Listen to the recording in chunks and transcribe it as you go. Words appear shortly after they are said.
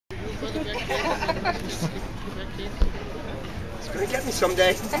It's gonna get me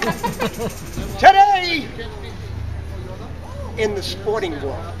someday. Today, in the sporting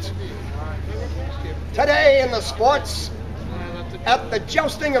world. Today in the sports, at the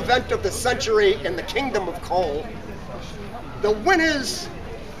jousting event of the century in the Kingdom of Coal, the winners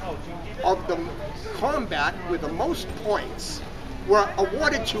of the combat with the most points were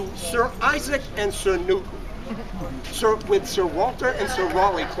awarded to Sir Isaac and Sir Newton, with Sir Walter and Sir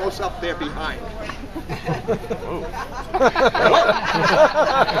Raleigh close up there behind.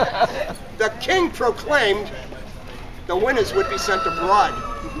 The king proclaimed the winners would be sent abroad.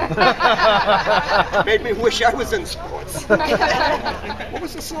 Made me wish I was in sports. What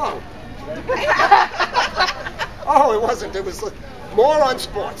was the song? Oh, it wasn't. It was more on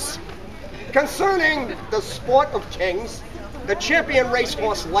sports. Concerning the sport of kings, the champion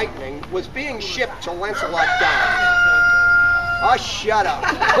racehorse Lightning was being shipped to Lancelot Down. Oh, shut up.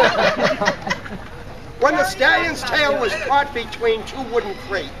 When the stallion's tail was caught between two wooden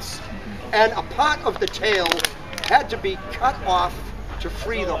crates, and a part of the tail had to be cut off to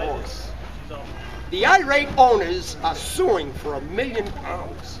free the horse, the irate owners are suing for £1 million.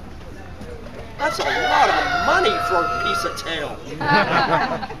 That's a lot of money for a piece of tail.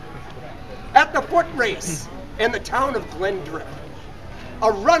 At the foot race in the town of Glendrip,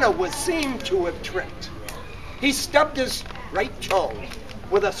 a runner was seen to have tripped. He stubbed his right toe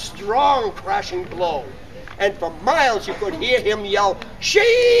with a strong crashing blow, and for miles you could hear him yell,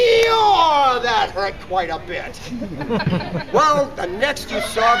 "Shee!" Oh, that hurt quite a bit. Well, the next you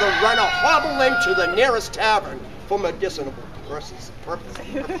saw the runner hobble into the nearest tavern for medicinal purposes.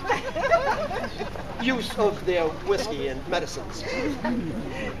 Use of their whiskey and medicines.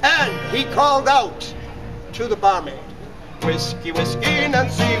 And he called out to the barmaid, "Whiskey, whiskey,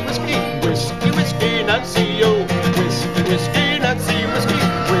 Nancy, whiskey, whiskey, whiskey, Nancy, oh, whiskey, whiskey, Nancy, whiskey,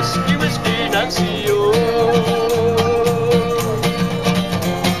 whiskey, whiskey, Nancy, oh.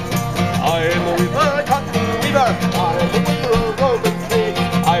 I'm a weaver, cotton weaver, I'm a weaver, roving trade.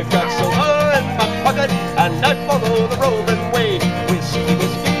 I've got silver in my pocket, and I follow the roving way. Whiskey,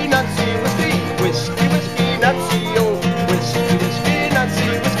 whiskey, Nancy, whiskey, whiskey, whiskey, Nancy, oh, whiskey, whiskey, Nancy,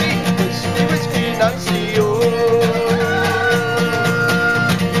 whiskey, whiskey, whiskey, Nancy, oh."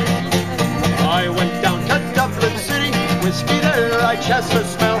 I chest the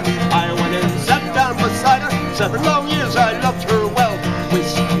smell. I went and sat down beside her. 7 long years I loved her well.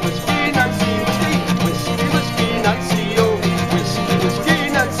 Whiskey, whiskey, Nancy, whiskey, whiskey, whiskey, Nancy, oh, whiskey, whiskey,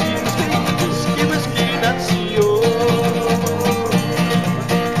 Nancy, whiskey, whiskey, whiskey, Nancy, oh.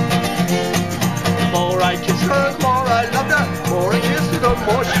 The more I kissed her, the more I loved her. The more I kissed her, the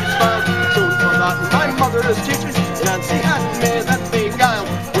more she smiled. Soon forgotten my mother's teachers. Nancy had me that beguiled.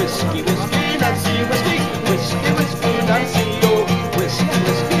 Whiskey, whiskey, Nancy, whiskey, whiskey, whiskey, Nancy, oh. Whiskey,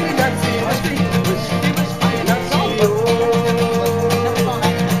 whiskey, Nancy, whiskey, whiskey, whiskey, Nancy, oh.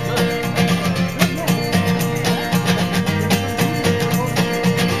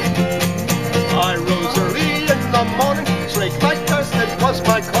 I rose early in the morning, slaked my thirst, it was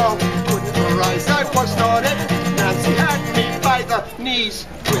my call. Couldn't arise, I was not it. Nancy had me by the knees.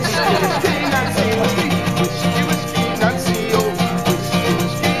 Whiskey, whiskey, Nancy, whiskey.